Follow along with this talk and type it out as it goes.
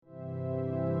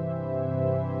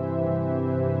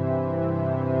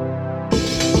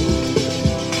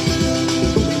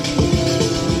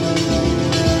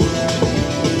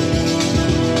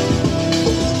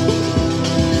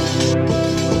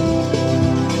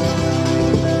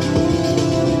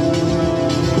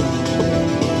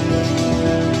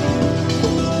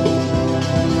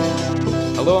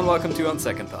and welcome to On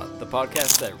Second Thought, the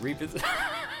podcast that revisits...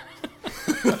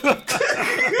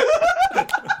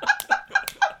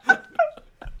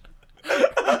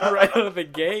 right out of the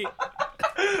gate.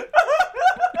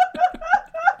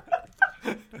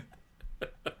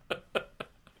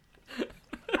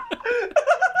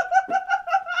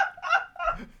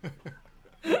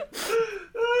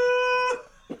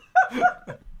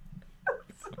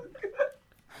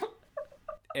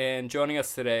 And joining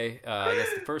us today, I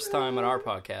guess the first time on our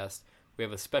podcast, we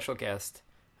have a special guest,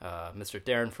 Mr.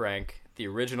 Darren Frank, the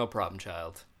original Problem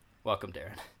Child. Welcome,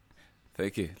 Darren.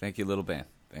 Thank you. Thank you, little band.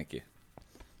 Thank you.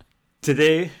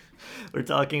 Today, we're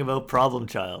talking about Problem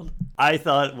Child. I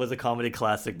thought it was a comedy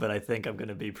classic, but I think I'm going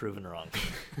to be proven wrong.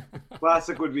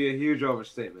 Classic would be a huge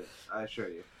overstatement, I assure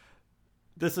you.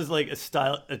 This is like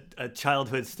a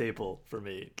childhood staple for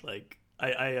me. Like,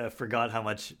 I forgot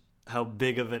how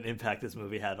big of an impact this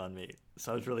movie had on me.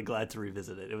 So I was really glad to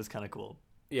revisit it. It was kind of cool.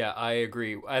 Yeah, I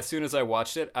agree. As soon as I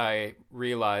watched it, I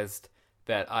realized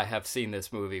that I have seen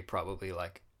this movie probably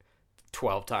like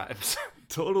 12 times.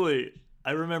 Totally.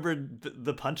 I remembered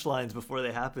the punchlines before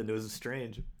they happened. It was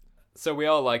strange. So we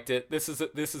all liked it. This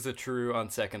is a true On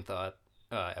Second Thought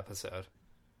episode.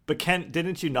 But Ken,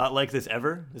 didn't you not like this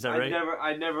ever? Is that right?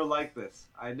 I never liked this.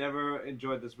 I never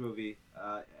enjoyed this movie,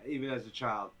 even as a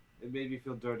child. It made me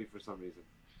feel dirty for some reason.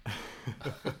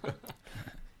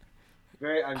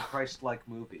 Very un-Christ-like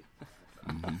movie.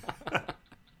 Mm-hmm.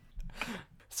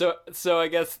 So I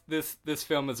guess this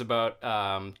film is about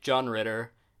John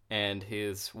Ritter and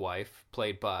his wife,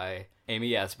 played by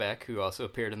Amy Yasbeck, who also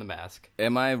appeared in The Mask.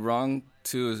 Am I wrong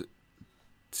to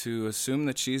assume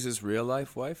that she's his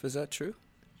real-life wife? Is that true?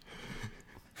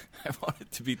 I want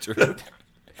it to be true.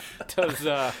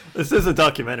 This is a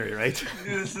documentary, right?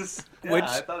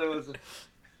 I thought it was...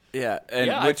 Yeah, and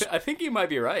I think you might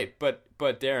be right, but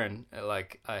Darren,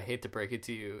 like, I hate to break it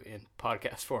to you in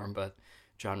podcast form, but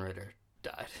John Ritter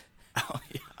died. Oh,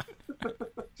 yeah.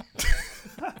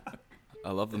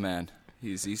 I love the man.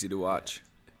 He's easy to watch.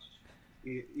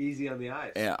 Easy on the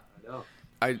eyes. Yeah. I know.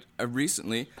 I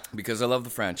recently, because I love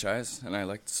the franchise and I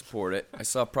like to support it, I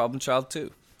saw Problem Child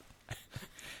 2.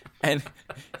 And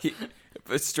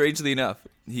but strangely enough,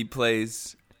 she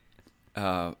plays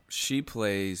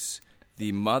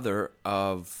the mother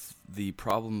of the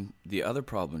other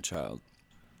problem child.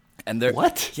 And they're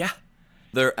What? Yeah.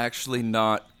 They're actually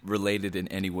not related in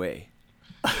any way.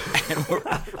 And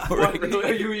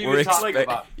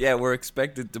we're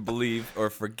expected to believe or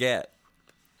forget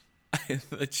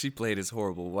that she played his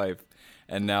horrible wife,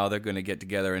 and now they're going to get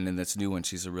together, and in this new one,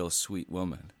 she's a real sweet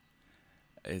woman.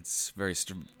 It's very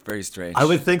strange. I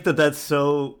would think that's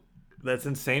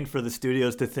insane for the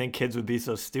studios to think kids would be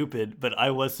so stupid, but I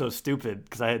was so stupid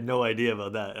because I had no idea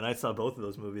about that, and I saw both of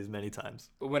those movies many times.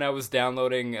 When I was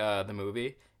downloading the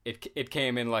movie, it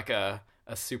came in like a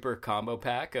super combo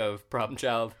pack of Problem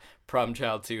Child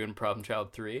 2, and Problem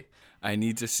Child 3. I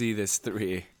need to see this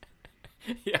 3.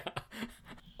 Yeah.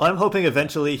 Well, I'm hoping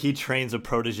eventually he trains a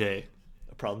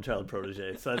Problem Child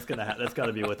protege. So that's got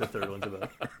to be what the third one's about.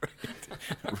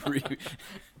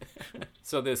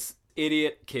 So this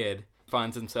idiot kid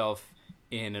finds himself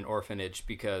in an orphanage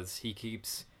because he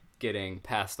keeps getting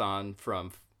passed on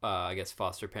from, I guess,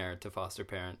 foster parent to foster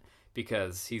parent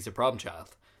because he's a problem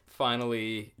child.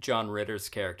 Finally, John Ritter's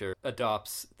character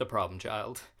adopts the problem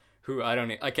child, who I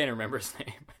can't remember his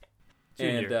name.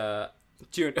 Junior. And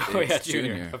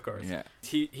Junior, of course. Yeah.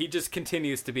 He just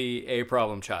continues to be a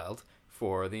problem child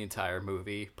for the entire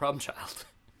movie, Problem Child.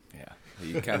 Yeah,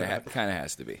 he kind of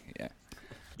has to be. Yeah.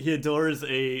 He adores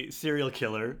a serial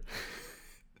killer.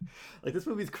 Like, this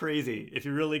movie's crazy. If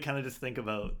you really kind of just think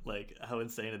about like how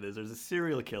insane it is. There's a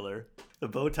serial killer, the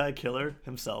bow tie killer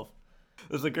himself.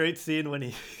 There's a great scene when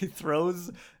he throws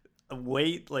a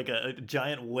weight, like a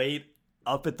giant weight,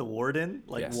 up at the warden,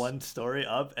 like Yes. one story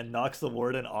up, and knocks the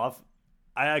warden off.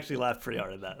 I actually laughed pretty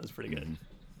hard at that. It was pretty good. Mm-hmm.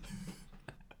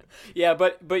 Yeah,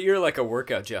 but you're like a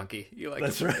workout junkie. You like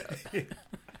That's to work right.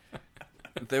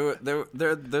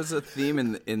 There's a theme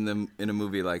in a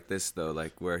movie like this though,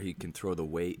 like where he can throw the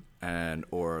weight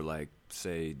or like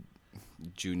say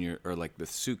Junior, or like the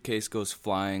suitcase goes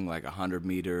flying like 100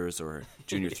 meters, or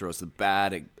Junior throws the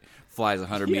bat, it flies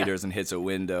 100 meters and hits a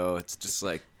window. It's just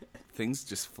like things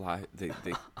just fly. They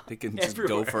can just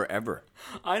go forever.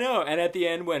 I know. And at the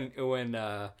end, when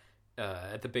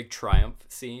at the big triumph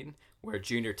scene where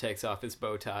Junior takes off his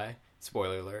bow tie,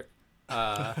 spoiler alert,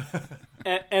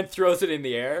 and throws it in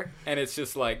the air, and it's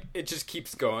just like it just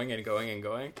keeps going and going and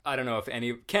going. I don't know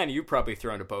if Ken, you probably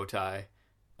thrown a bow tie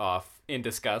off in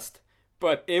disgust,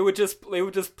 but it would just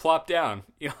plop down.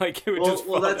 You know, like it would just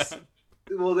fall down.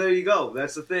 Well, there you go.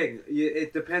 That's the thing.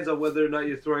 It depends on whether or not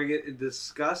you're throwing it in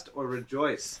disgust or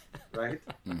rejoice, right?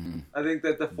 Mm-hmm. I think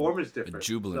that the form is different. A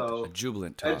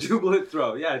jubilant toss. A jubilant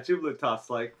throw. Yeah, a jubilant toss.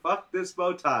 Like, fuck this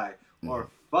bow tie. Or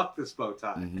fuck this bow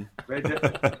tie. Mm-hmm. Very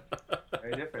different.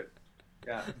 Very different.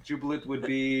 Yeah, jubilant would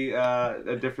be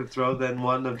a different throw than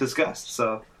one of disgust.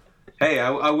 So, hey,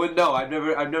 I wouldn't know. I've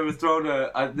never thrown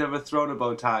a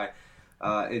bow tie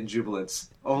in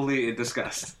jubilance. Only in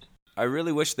disgust. I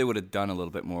really wish they would have done a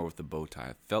little bit more with the bow tie.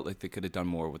 I felt like they could have done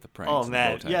more with the pranks. Oh and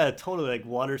man, the bow tie. yeah, totally. Like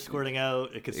water squirting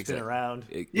out, it could spin around.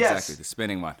 Yes. Exactly, the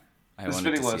spinning one. I wanted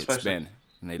spinning to one see it especially. spin,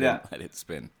 and they didn't let it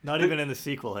spin. Not even in the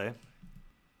sequel, hey.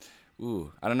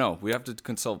 Ooh, I don't know. We have to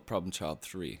consult Problem Child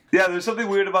 3. Yeah, there's something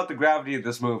weird about the gravity of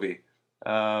this movie.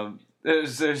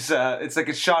 There's it's like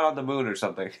it's shot on the moon or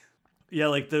something. Yeah,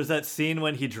 like there's that scene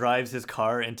when he drives his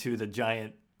car into the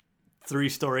giant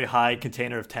 3-story high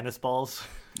container of tennis balls,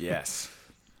 Yes.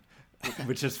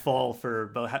 which just fall for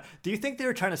about. Do you think they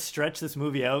were trying to stretch this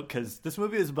movie out? Because this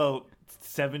movie is about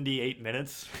 78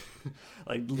 minutes,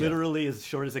 like literally as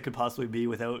short as it could possibly be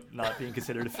without not being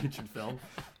considered a featured film.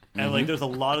 And like, there's a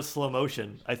lot of slow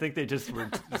motion. I think they just were,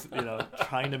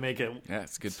 trying to make it. Yeah,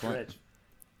 it's a good point.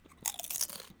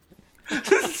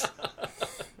 Stretch.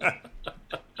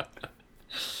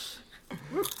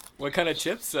 What kind of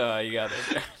chips you got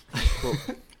there?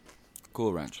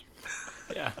 Cool Ranch.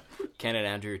 Yeah. Ken and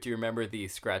Andrew, do you remember the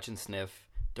Scratch and Sniff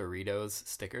Doritos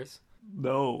stickers?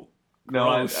 No. No,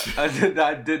 Gross. I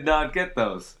did not get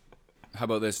those. How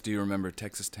about this? Do you remember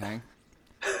Texas Tang?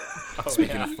 Oh,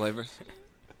 Speaking yeah. of flavors.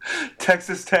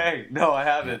 Texas Tang. No, I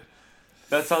haven't.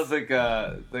 That sounds like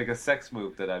a sex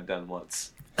move that I've done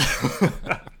once.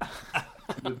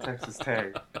 The Texas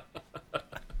Tang.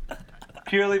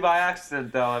 Purely by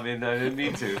accident, though. I mean, I didn't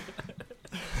mean to.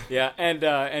 Yeah,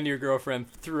 and your girlfriend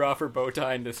threw off her bow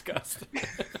tie in disgust.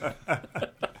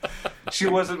 She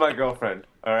wasn't my girlfriend.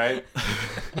 All right.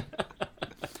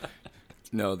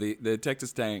 No, the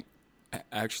Texas Tang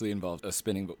actually involved a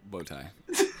spinning bow tie.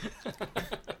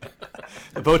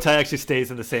 The bow tie actually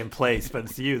stays in the same place, but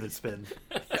it's you that spins.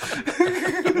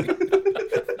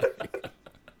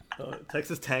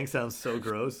 Texas Tang sounds so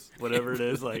gross. Whatever it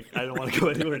is, like I don't want to go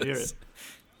anywhere near it.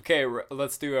 Okay,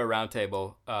 let's do a round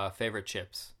table. Favorite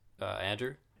chips.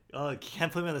 Andrew? Oh, you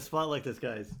can't put me on the spot like this,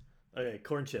 guys. Okay,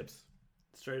 corn chips,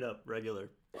 straight up, regular.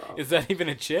 Is that even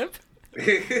a chip?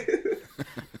 Is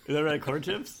that right? Corn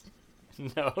chips?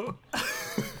 No.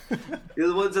 You're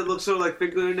the ones that look sort of like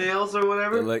fingernails or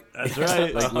whatever. They're like, That's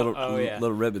right. like little, yeah.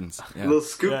 little ribbons. Yeah. Little Yeah,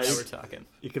 scoops. Now we're talking.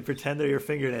 You can pretend they're your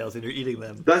fingernails and you're eating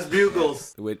them. That's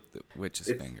bugles. The witch's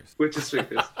fingers. Witch's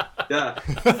fingers. Yeah.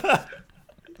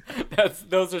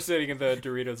 Those are sitting in the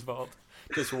Doritos vault,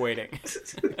 just waiting.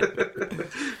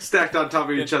 Stacked on top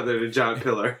of each other in a giant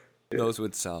pillar. Those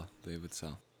would sell. They would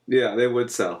sell. Yeah, they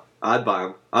would sell. I'd buy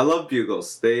them. I love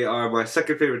bugles. They are my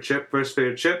second favorite chip. First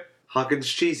favorite chip, Hawkins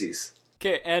Cheesies.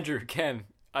 Okay, Andrew, Ken,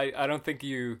 I don't think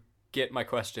you get my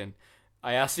question.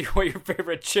 I asked you what your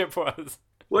favorite chip was.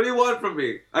 What do you want from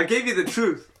me? I gave you the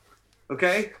truth.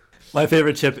 Okay? My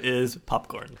favorite chip is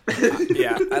popcorn.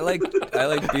 Yeah, I like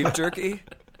beef jerky,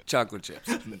 chocolate chips.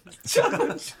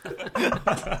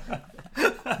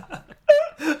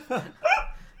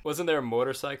 Wasn't there a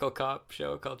motorcycle cop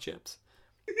show called Chips?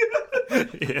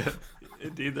 Yeah,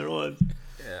 indeed there was.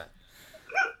 Yeah.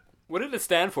 What did it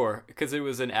stand for? Because it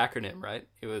was an acronym, right?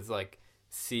 It was like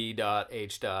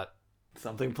C.H.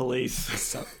 Something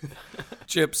police.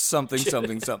 Chips something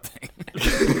something something.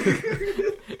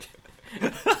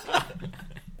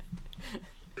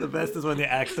 The best is when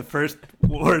the first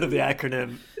word of the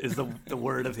acronym is the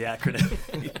word of the acronym.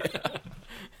 Yeah.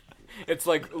 It's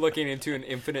like looking into an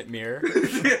infinite mirror.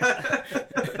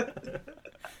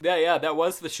 Yeah, that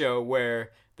was the show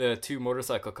where the two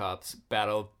motorcycle cops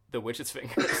battled the witch's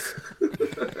fingers.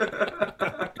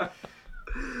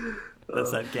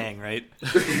 That's that gang, right?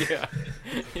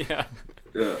 Yeah.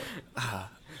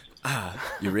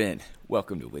 You're in.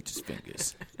 Welcome to Witch's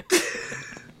Fingers.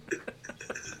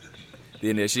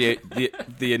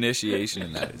 The initiation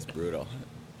in that is brutal.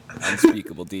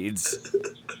 Unspeakable deeds.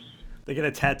 They get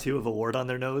a tattoo of a wart on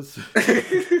their nose.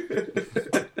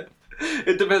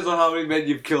 It depends on how many men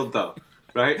you've killed, though.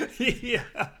 Right? Yeah.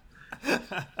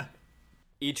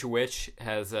 Each witch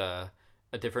has a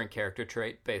different character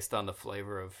trait based on the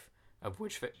flavor of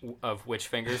witch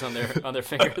fingers on their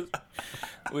fingers.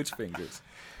 Witch fingers.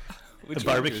 The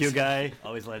barbecue guy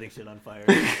always lighting shit on fire.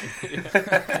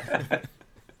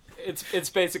 It's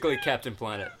basically Captain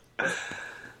Planet,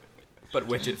 but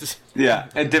witches. Yeah,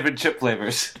 and different chip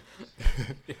flavors.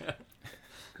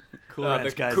 Cool Ranch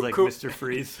the guys cool- like cool- Mr.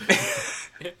 Freeze.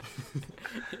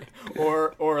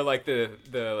 or like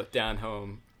the down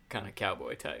home kind of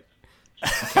cowboy type,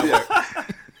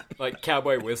 like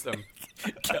cowboy wisdom,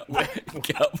 Cowboy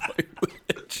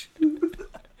witch.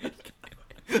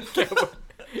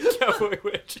 cowboy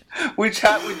witch. Which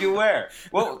hat would you wear?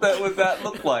 What would that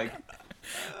look like?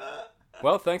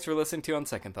 Well, thanks for listening to On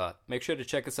Second Thought. Make sure to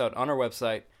check us out on our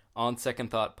website,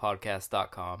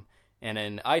 onsecondthoughtpodcast.com, and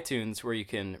in iTunes, where you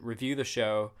can review the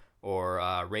show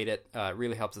or rate it. It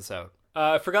really helps us out.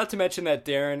 I forgot to mention that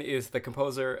Darren is the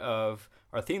composer of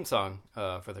our theme song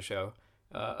for the show,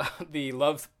 the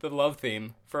love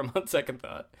theme from On Second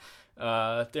Thought.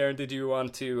 Darren, did you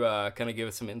want to kind of give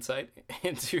us some insight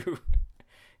into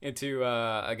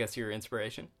I guess your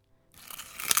inspiration?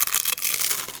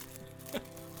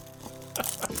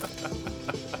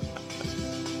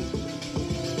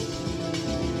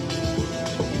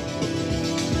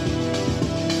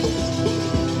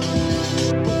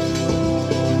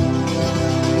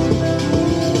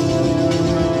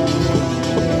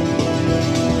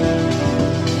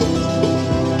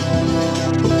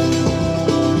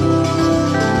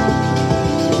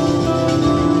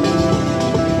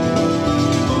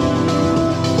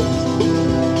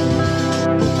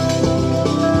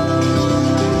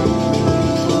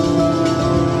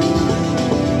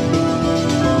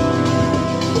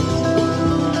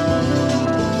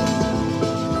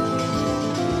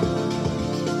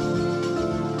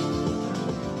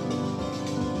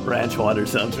 Ranch water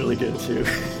sounds really good too.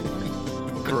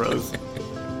 Gross.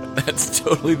 That's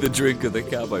totally the drink of the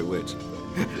cowboy witch.